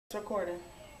Recording.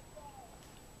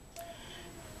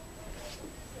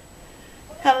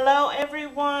 Hello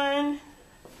everyone,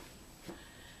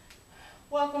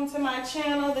 welcome to my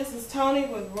channel. This is Tony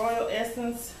with Royal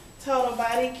Essence Total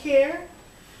Body Care.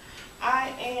 I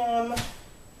am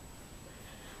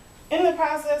in the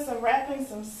process of wrapping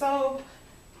some soap.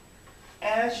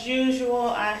 As usual,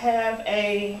 I have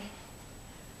a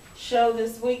show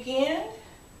this weekend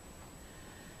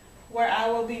where I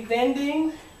will be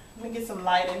vending. Let me get some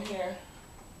light in here.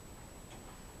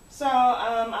 So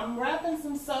I'm wrapping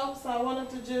some soap, so I wanted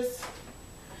to just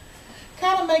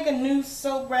kind of make a new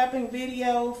soap wrapping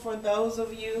video for those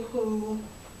of you who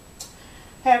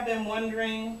have been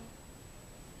wondering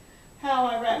how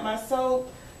I wrap my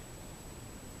soap.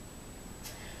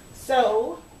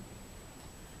 So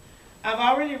I've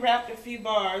already wrapped a few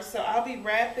bars, so I'll be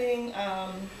wrapping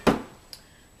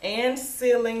and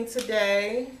sealing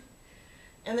today.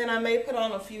 And then I may put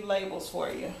on a few labels for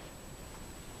you.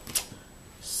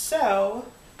 So,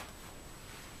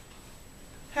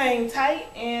 hang tight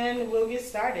and we'll get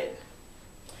started.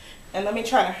 And let me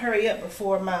try to hurry up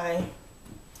before my,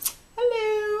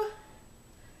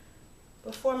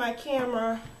 before my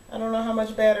camera, I don't know how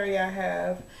much battery I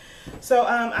have. So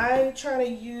I try to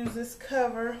use this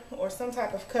cover or some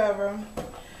type of cover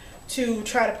to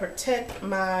try to protect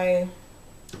my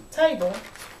table,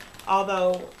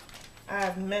 although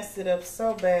I've messed it up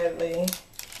so badly.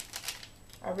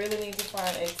 I really need to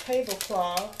find a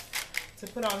tablecloth to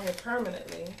put on here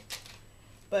permanently.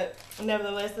 But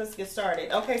nevertheless, let's get started.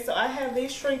 Okay, so I have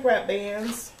these shrink wrap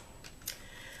bands.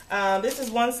 This is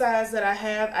one size that I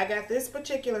have. I got this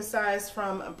particular size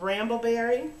from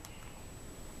Brambleberry.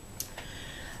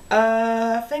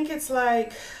 I think it's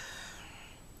like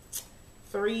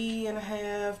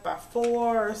 3.5 by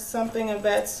 4 or something of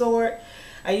that sort.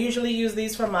 I usually use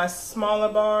these for my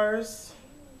smaller bars,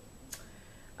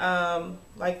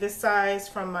 like this size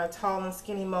from my Tall and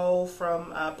Skinny mold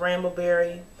from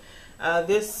Brambleberry.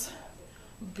 This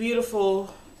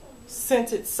beautiful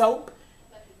scented soap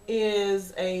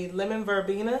is a lemon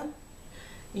verbena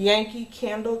Yankee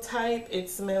Candle type. It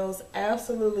smells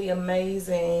absolutely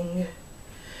amazing.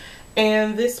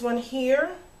 And this one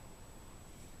here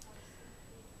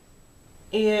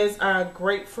is our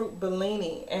grapefruit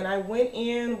Bellini, and I went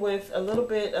in with a little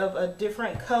bit of a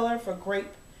different color for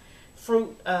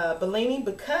grapefruit Bellini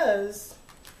because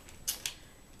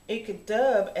it could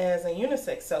dub as a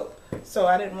unisex soap, so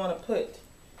I didn't want to put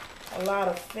a lot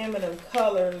of feminine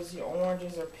colors, your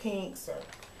oranges or pinks or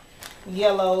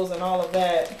yellows and all of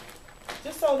that,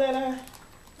 just so that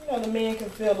the men can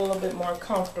feel a little bit more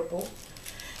comfortable.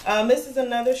 This is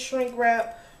another shrink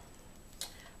wrap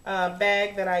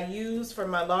bag that I use for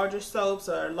my larger soaps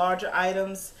or larger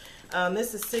items.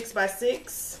 This is 6 by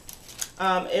 6.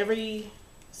 Every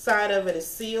side of it is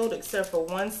sealed except for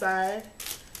one side,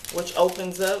 which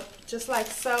opens up just like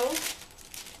so.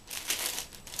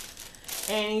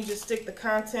 And you just stick the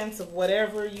contents of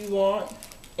whatever you want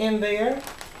in there.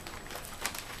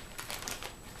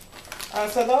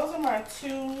 So those are my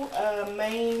two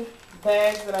main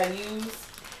bags that I use.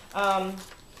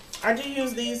 I do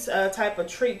use these type of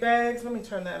treat bags. Let me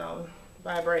turn that on,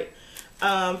 vibrate.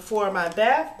 For my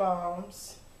bath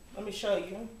bombs, let me show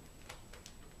you.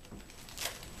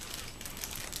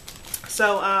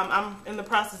 So I'm in the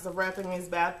process of wrapping these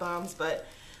bath bombs, but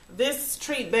this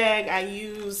treat bag I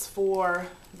use for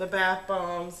the bath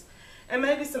bombs and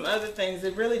maybe some other things.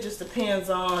 It really just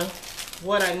depends on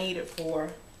what I need it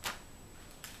for.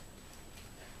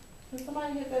 Can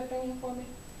somebody hit that thing for me?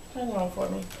 Turn it on for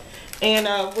me. And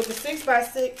with the 6 by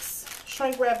 6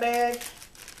 shrink wrap bag,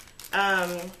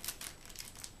 I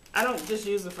don't just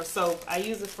use it for soap. I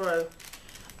use it for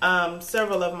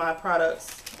several of my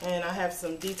products. And I have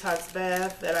some detox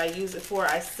bath that I use it for.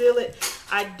 I seal it.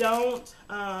 I don't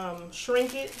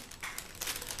shrink it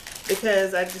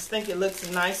because I just think it looks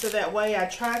nicer that way. I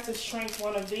tried to shrink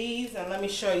one of these, and let me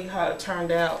show you how it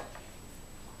turned out.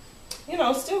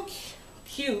 Still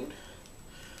cute.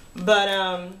 But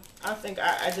I think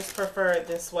I just prefer it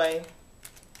this way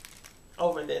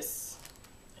over this.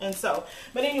 And so,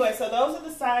 but anyway, so those are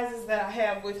the sizes that I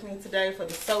have with me today for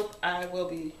the soap I will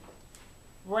be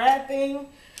wrapping.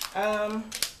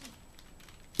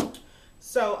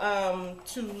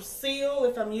 To seal,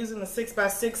 if I'm using the 6 by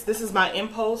 6, this is my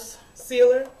impulse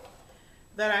sealer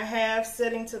that I have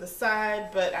sitting to the side,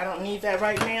 but I don't need that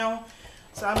right now.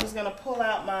 So I'm just going to pull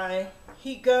out my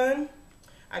heat gun.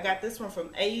 I got this one from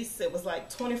Ace. It was like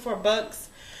 24 bucks.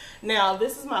 Now,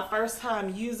 this is my first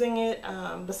time using it,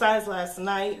 besides last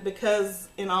night, because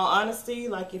in all honesty,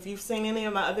 like if you've seen any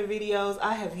of my other videos,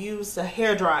 I have used a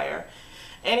hairdryer.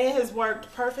 And it has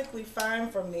worked perfectly fine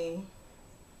for me.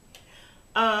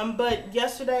 But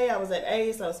yesterday I was at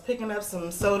Ace. I was picking up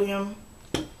some sodium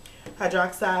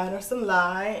hydroxide or some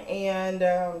lye and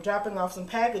dropping off some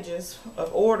packages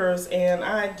of orders, and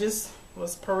I just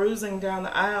was perusing down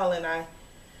the aisle and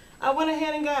I went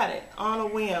ahead and got it on a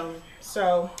whim.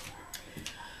 So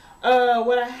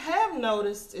what I have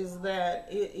noticed is that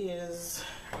it is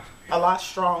a lot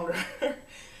stronger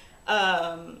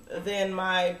than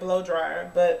my blow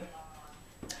dryer, but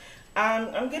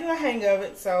I'm getting a hang of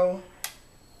it, so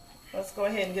let's go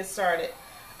ahead and get started.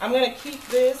 I'm going to keep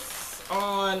this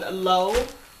on low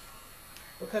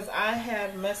because I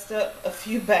have messed up a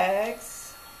few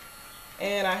bags,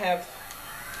 and I have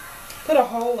put a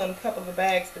hole in a couple of the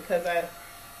bags because I'm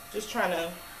just trying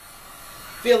to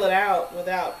feel it out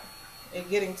without it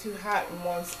getting too hot in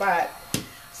one spot.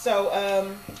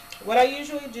 So what I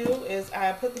usually do is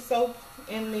I put the soap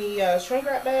in the shrink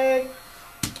wrap bag.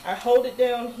 I hold it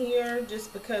down here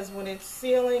just because when it's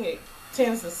sealing it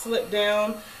tends to slip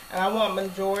down, and I want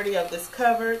majority of this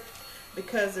covered,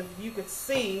 because if you could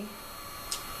see,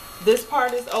 this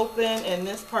part is open and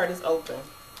this part is open.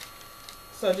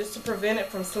 So just to prevent it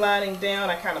from sliding down,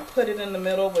 I kind of put it in the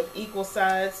middle with equal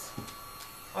sides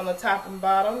on the top and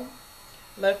bottom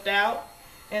left out,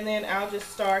 and then I'll just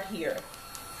start here.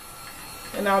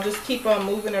 And I'll just keep on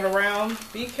moving it around.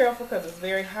 Be careful because it's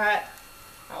very hot.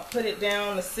 I'll put it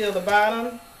down to seal the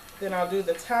bottom. Then I'll do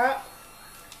the top.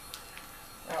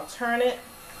 I'll turn it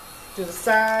to the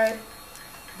side,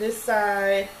 this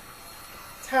side,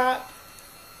 top,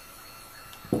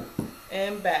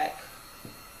 and back.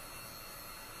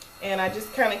 And I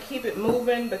just kind of keep it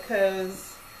moving,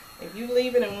 because if you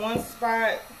leave it in one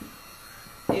spot,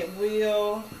 it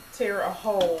will tear a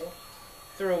hole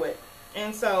through it.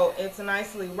 And so it's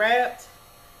nicely wrapped.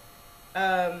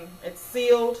 It's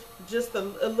sealed. Just a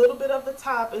little bit of the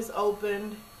top is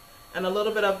opened and a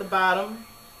little bit of the bottom.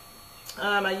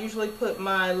 I usually put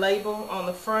my label on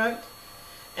the front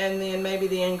and then maybe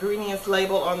the ingredients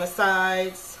label on the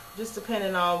sides, just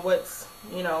depending on what's,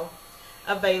 you know,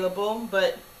 available.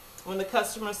 But when the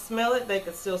customers smell it, they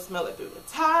could still smell it through the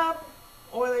top,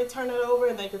 or they turn it over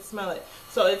and they could smell it.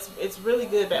 So it's really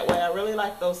good that way. I really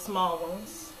like those small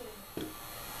ones.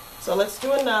 So let's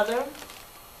do another.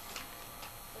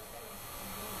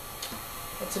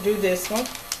 Let's do this one.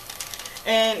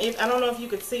 And I don't know if you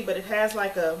could see, but it has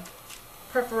like a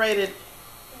perforated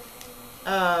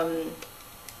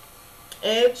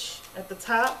edge at the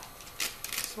top.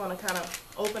 Just want to kind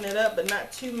of open it up, but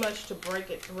not too much to break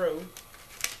it through.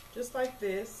 Just like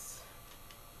this.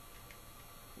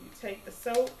 You take the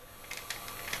soap,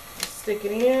 you stick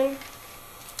it in.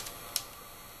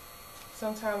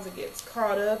 Sometimes it gets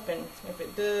caught up, and if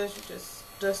it does, you just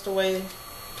dust away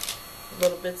the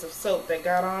little bits of soap that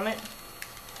got on it.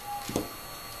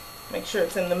 Make sure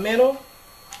it's in the middle.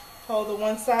 Hold the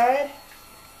one side,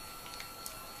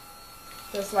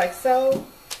 just like so.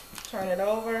 Turn it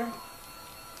over.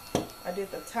 I did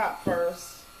the top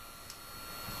first,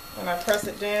 and I press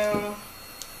it down.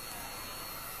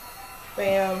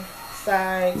 Bam,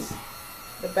 sides,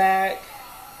 the back,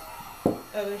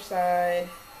 other side,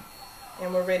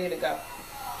 and we're ready to go.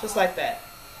 Just like that.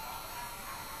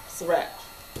 It's wrapped.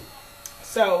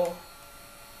 So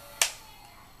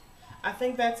I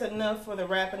think that's enough for the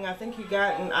wrapping. I think you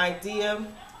got an idea.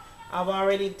 I've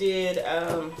already did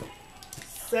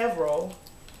several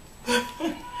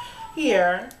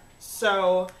here,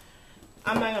 so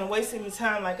I'm not going to waste any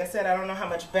time. Like I said, I don't know how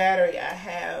much battery I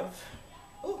have.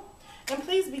 Ooh. And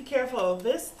please be careful.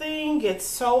 This thing gets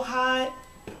so hot,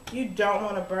 you don't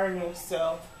want to burn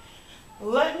yourself.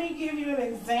 Let me give you an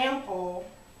example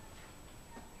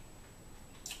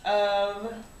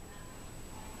of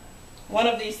one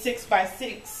of these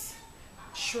 6x6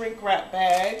 shrink wrap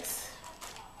bags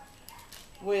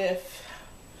with,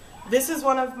 this is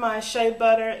one of my shea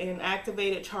butter and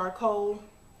activated charcoal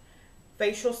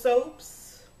facial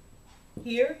soaps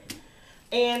here.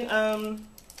 And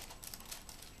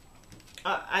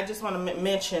I just want to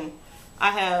mention, I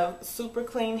have super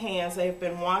clean hands. They've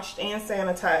been washed and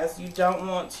sanitized. You don't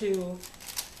want to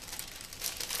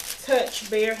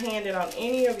touch barehanded on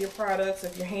any of your products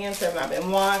if your hands have not been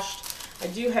washed. I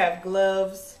do have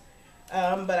gloves,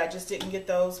 but I just didn't get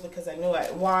those because I knew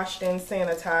I washed and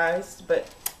sanitized. But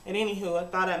anywho, I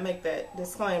thought I'd make that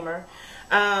disclaimer.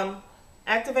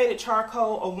 Activated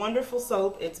charcoal, a wonderful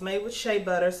soap. It's made with shea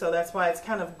butter, so that's why it's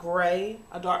kind of gray,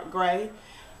 a dark gray,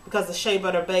 because the shea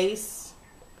butter base,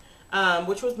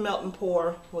 which was melt and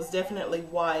pour, was definitely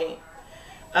white.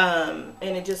 And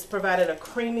it just provided a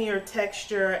creamier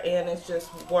texture, and it just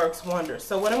works wonders.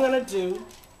 So what I'm going to do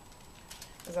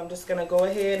is I'm just going to go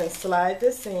ahead and slide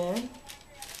this in,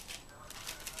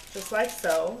 just like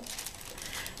so.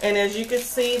 And as you can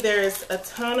see, there's a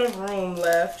ton of room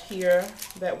left here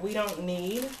that we don't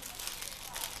need.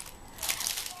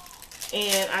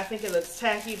 And I think it looks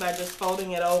tacky by just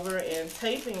folding it over and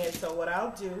taping it. So what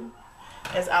I'll do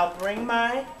is I'll bring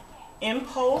my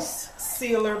impulse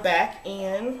sealer back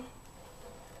in,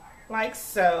 like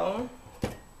so.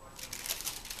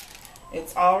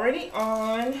 It's already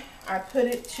on. I put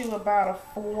it to about a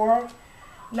 4,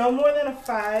 no more than a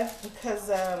 5, because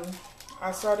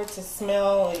I started to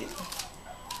smell it.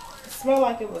 It smelled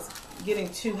like it was getting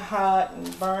too hot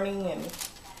and burning, and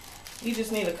you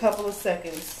just need a couple of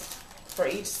seconds for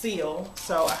each seal.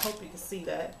 So I hope you can see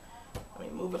that.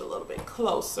 Let me move it a little bit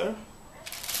closer.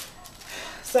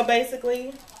 So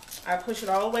basically, I push it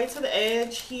all the way to the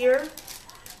edge here.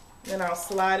 Then I'll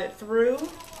slide it through.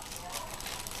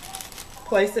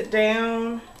 Place it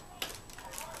down.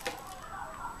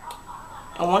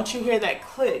 And once you hear that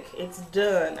click, it's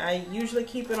done. I usually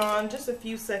keep it on just a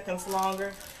few seconds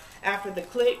longer after the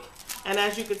click. And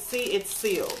as you can see, it's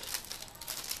sealed.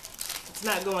 It's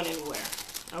not going anywhere.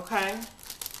 Okay?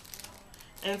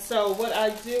 And so what I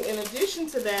do in addition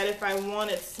to that, if I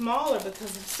want it smaller,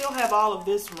 because you still have all of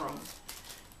this room,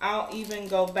 I'll even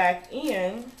go back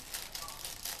in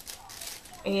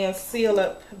and seal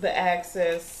up the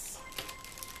excess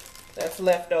that's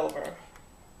left over.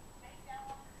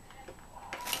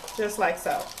 Just like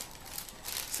so.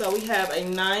 So we have a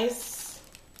nice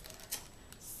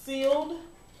sealed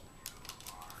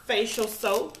facial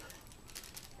soap.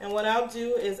 And what I'll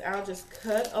do is I'll just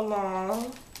cut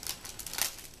along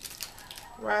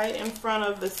right in front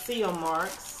of the seal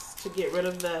marks to get rid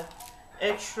of the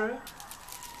extra.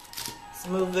 Let's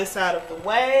move this out of the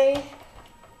way.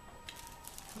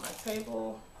 My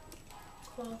table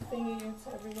cloth thingy is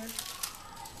everywhere.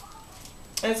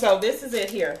 And so this is it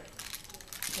here.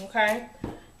 Okay,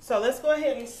 so let's go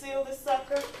ahead and seal this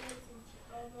sucker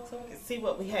so we can see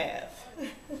what we have.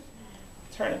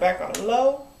 Turn it back on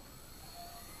low.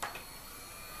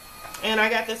 And I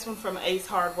got this one from Ace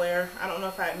Hardware. I don't know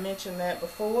if I mentioned that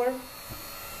before.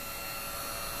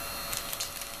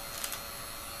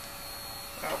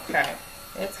 Okay,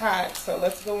 it's hot, so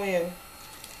let's go in.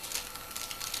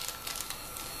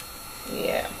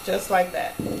 Yeah, just like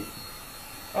that.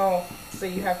 Oh, so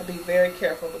you have to be very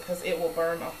careful because it will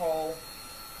burn a hole.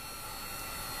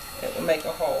 It will make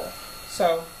a hole.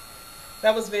 So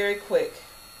that was very quick.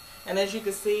 And as you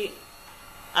can see,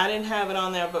 I didn't have it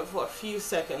on there but for a few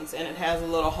seconds, and it has a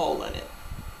little hole in it.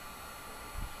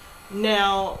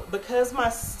 Now, because my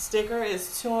sticker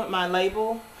is my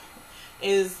label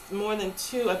is more than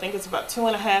 2, I think it's about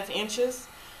 2.5 inches.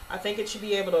 I think it should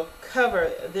be able to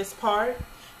cover this part.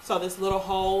 So this little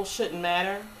hole shouldn't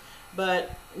matter.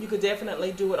 But you could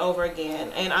definitely do it over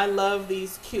again. And I love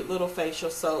these cute little facial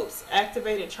soaps.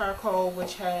 Activated charcoal,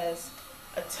 which has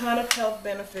a ton of health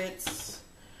benefits.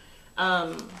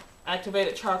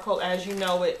 Activated charcoal, as you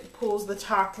know, it pulls the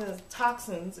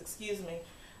toxins,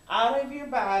 out of your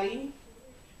body,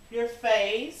 your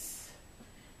face,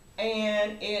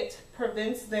 and it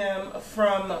prevents them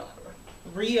from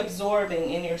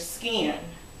reabsorbing in your skin.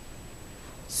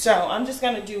 So I'm just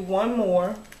going to do one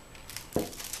more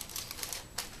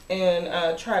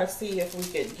and try to see if we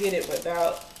could get it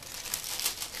without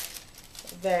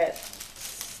that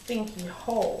stinky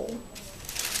hole.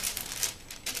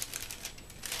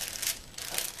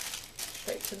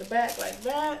 Straight to the back like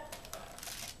that.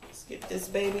 Let's get this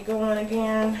baby going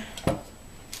again.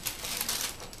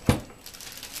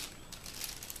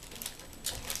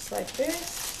 Just like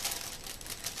this.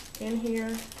 In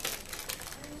here.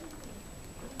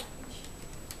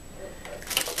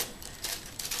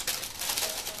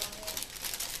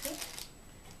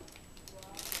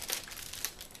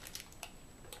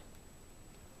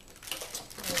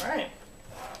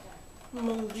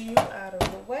 Move you out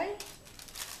of the way.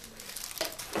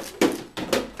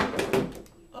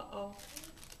 Uh-oh.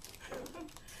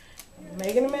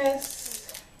 Making a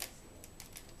mess.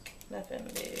 Nothing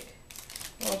big.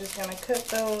 We're just going to cut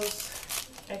those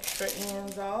extra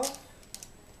ends off.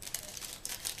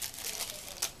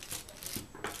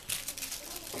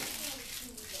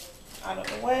 Out of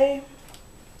the way.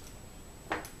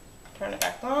 Turn it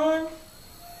back on.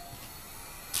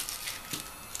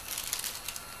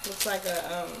 Looks like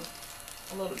a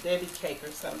little Debbie cake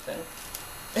or something.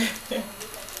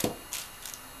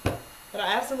 But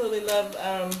I absolutely love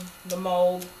the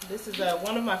mold. This is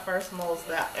one of my first molds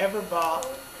that I ever bought.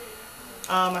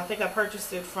 I think I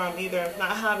purchased it from either, if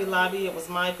not Hobby Lobby, it was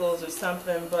Michael's or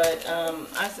something. But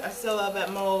I still love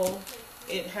that mold.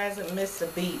 It hasn't missed a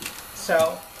beat.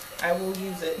 So I will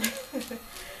use it.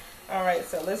 All right,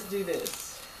 so let's do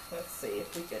this. Let's see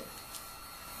if we can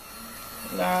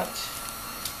not,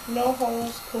 no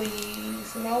holes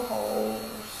please, no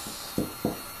holes.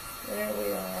 There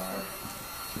we are.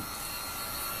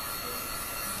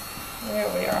 There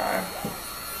we are.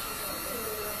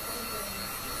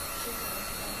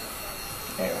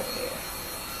 There we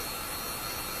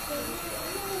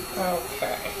are.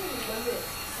 Okay.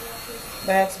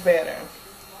 That's better.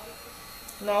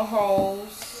 No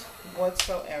holes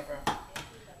whatsoever.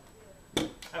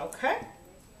 Okay.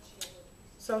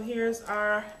 So here's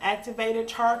our activated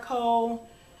charcoal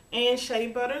and shea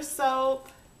butter soap.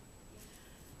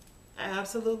 I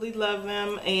absolutely love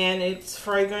them, and it's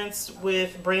fragranced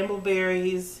with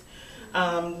brambleberries,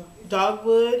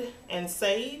 dogwood, and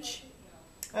sage,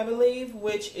 I believe,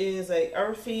 which is a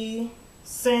earthy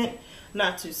scent,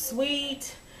 not too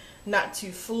sweet, not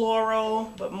too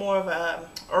floral, but more of a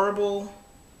herbal,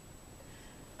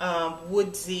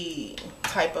 woodsy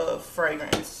type of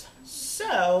fragrance.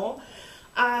 So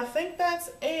I think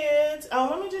that's it.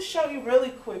 Let me just show you really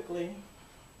quickly.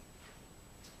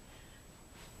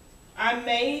 I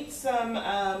made some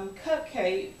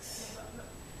cupcakes,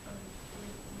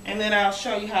 and then I'll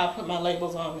show you how I put my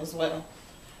labels on as well.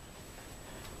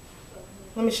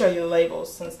 Let me show you the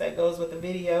labels since that goes with the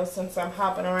video, since I'm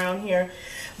hopping around here.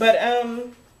 But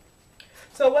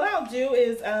so what I'll do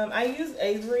is I use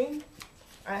Avery.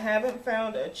 I haven't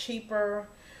found a cheaper,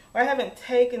 or I haven't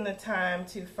taken the time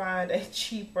to find a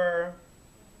cheaper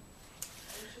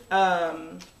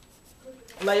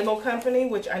label company,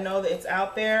 which I know that it's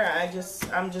out there.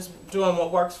 I'm just doing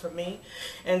what works for me,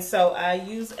 and so I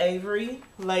use Avery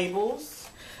labels,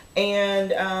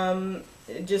 and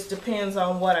it just depends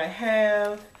on what I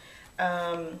have.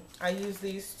 I use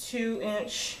these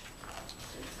 2-inch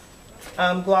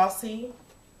glossy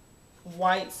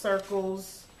white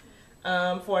circles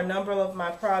for a number of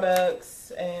my products,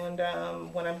 and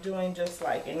when I'm doing just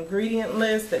like ingredient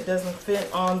list that doesn't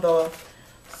fit on the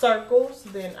circles,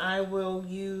 then I will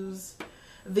use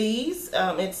these.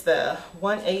 It's the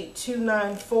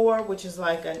 18294, which is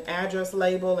like an address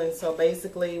label, and so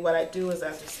basically what I do is I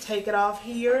just take it off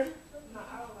here,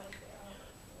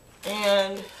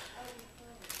 and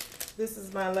this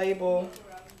is my label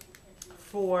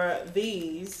for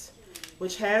these,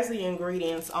 which has the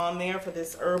ingredients on there for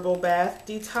this herbal bath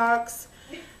detox.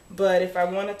 But if I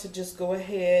wanted to just go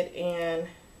ahead and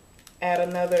add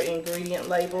another ingredient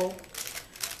label,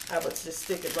 I would just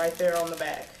stick it right there on the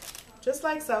back, just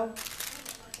like so.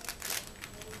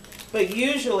 But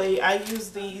usually I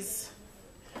use these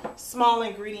small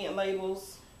ingredient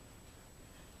labels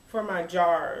for my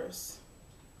jars.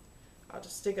 I'll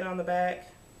just stick it on the back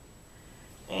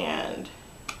and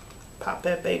pop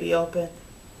that baby open.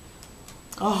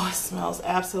 Oh, it smells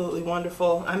absolutely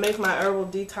wonderful. I make my herbal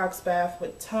detox bath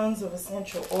with tons of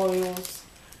essential oils,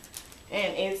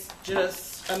 and it's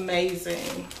just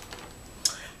amazing.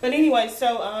 But anyway,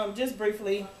 so just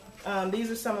briefly,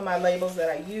 these are some of my labels that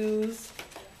I use.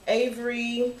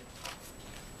 Avery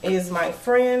is my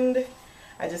friend.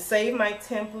 I just save my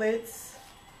templates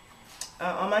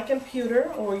on my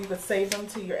computer, or you could save them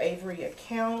to your Avery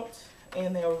account,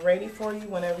 and they're ready for you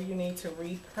whenever you need to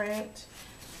reprint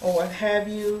or what have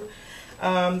you.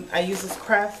 I use this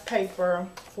craft paper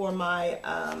for my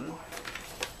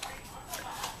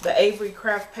the Avery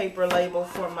craft paper label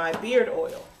for my beard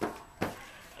oil.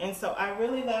 And so I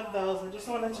really love those. I just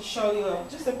wanted to show you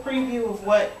just a preview of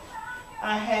what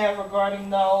I have regarding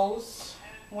those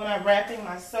when I'm wrapping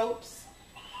my soaps.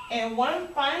 And one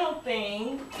final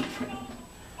thing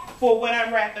for when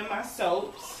I'm wrapping my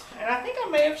soaps, and I think I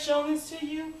may have shown this to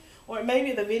you, or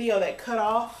maybe the video that cut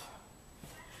off,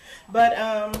 but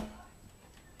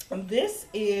this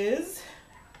is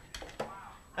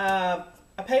a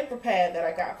paper pad that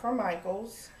I got from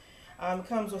Michael's. It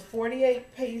comes with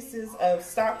 48 pieces of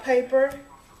stock paper.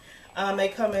 They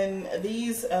come in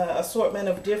these assortment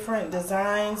of different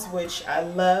designs, which I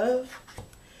love.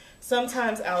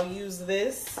 Sometimes I'll use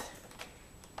this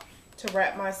to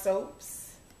wrap my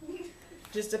soaps,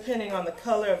 just depending on the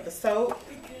color of the soap.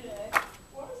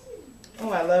 Oh,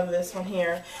 I love this one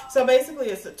here. So basically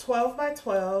it's a 12 by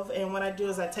 12, and what I do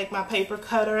is I take my paper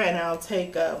cutter and I'll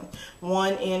take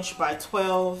 1 inch by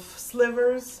 12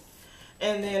 slivers,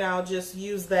 and then I'll just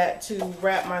use that to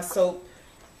wrap my soap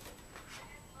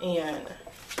and,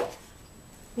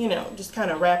 you know, just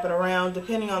kind of wrap it around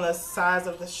depending on the size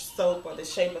of the soap or the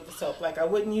shape of the soap. Like I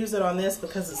wouldn't use it on this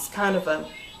because it's kind of a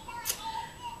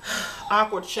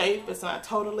awkward shape. It's not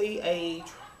totally a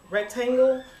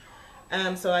rectangle.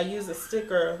 So I use the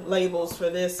sticker labels for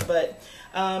this, but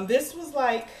this was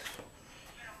like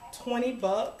 20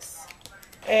 bucks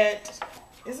at,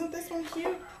 isn't this one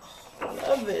cute? Oh, I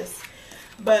love this.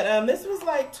 But this was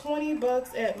like 20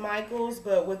 bucks at Michael's,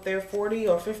 but with their 40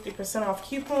 or 50% off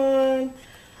coupon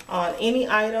on any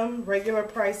item, regular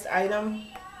priced item,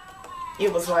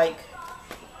 it was like,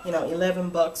 you know, 11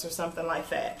 bucks or something like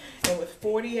that. And with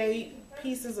 48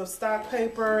 pieces of stock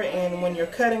paper, and when you're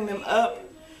cutting them up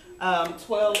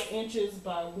 12 inches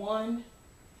by 1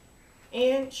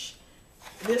 inch,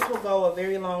 this will go a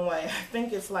very long way. I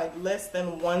think it's like less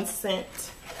than 1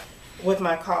 cent with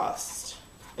my cost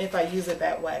if I use it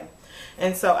that way.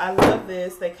 And so I love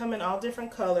this. They come in all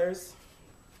different colors.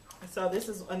 So this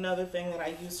is another thing that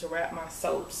I use to wrap my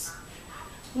soaps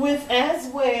with as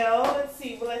well. Let's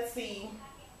see.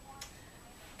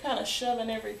 Kind of shoving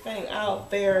everything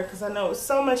out there because I know it's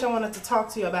so much I wanted to talk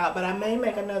to you about, but I may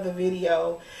make another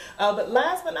video. But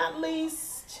last but not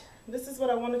least, this is what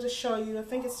I wanted to show you. I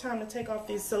think it's time to take off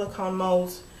these silicone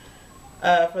molds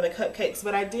for the cupcakes,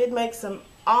 but I did make some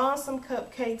awesome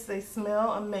cupcakes. They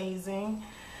smell amazing.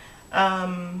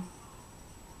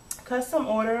 Custom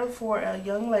order for a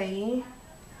young lady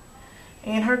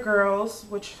and her girls,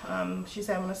 which she's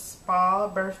having a spa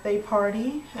birthday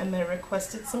party, and they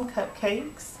requested some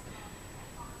cupcakes,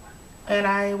 and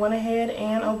I went ahead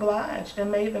and obliged and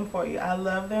made them for you. I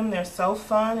love them. They're so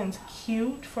fun and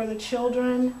cute for the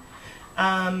children.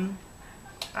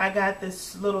 I got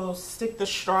this little stick the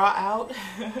straw out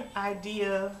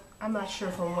idea, I'm not sure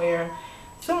from where,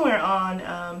 somewhere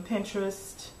on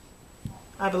Pinterest,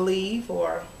 I believe,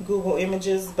 or Google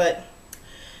Images, but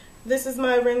this is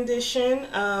my rendition.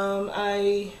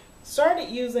 I started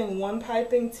using one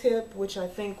piping tip, which I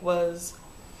think was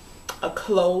a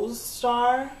closed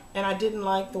star, and I didn't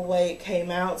like the way it came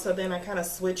out, so then I kind of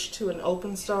switched to an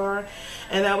open star,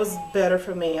 and that was better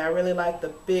for me. I really like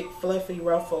the big fluffy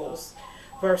ruffles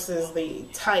versus the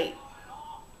tight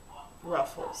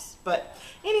ruffles. But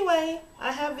anyway,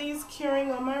 I have these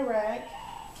curing on my rack,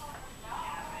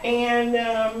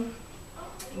 and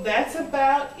that's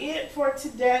about it for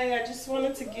today. I just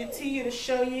wanted to get to you to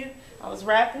show you. I was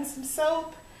wrapping some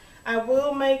soap. I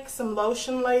will make some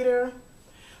lotion later,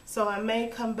 so I may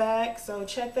come back, so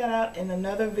check that out in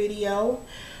another video.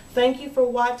 Thank you for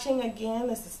watching again.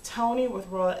 This is Tony with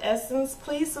Royal Essence.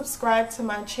 Please subscribe to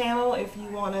my channel if you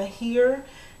want to hear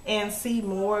and see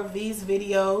more of these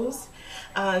videos.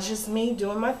 It's just me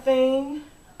doing my thing,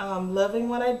 loving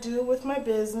what I do with my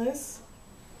business.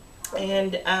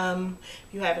 And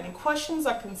if you have any questions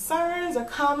or concerns or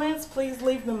comments, please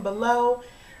leave them below.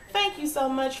 Thank you so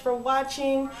much for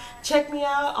watching. Check me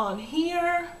out on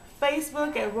here,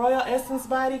 Facebook at Royal Essence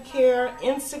Body Care,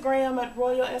 Instagram at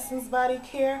Royal Essence Body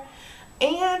Care,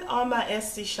 and on my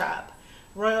Etsy shop,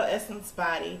 Royal Essence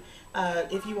Body.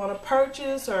 If you want to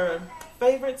purchase or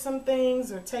favorite some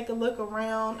things or take a look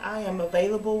around, I am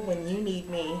available when you need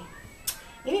me.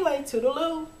 Anyway,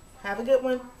 toodaloo. Have a good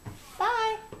one. Bye.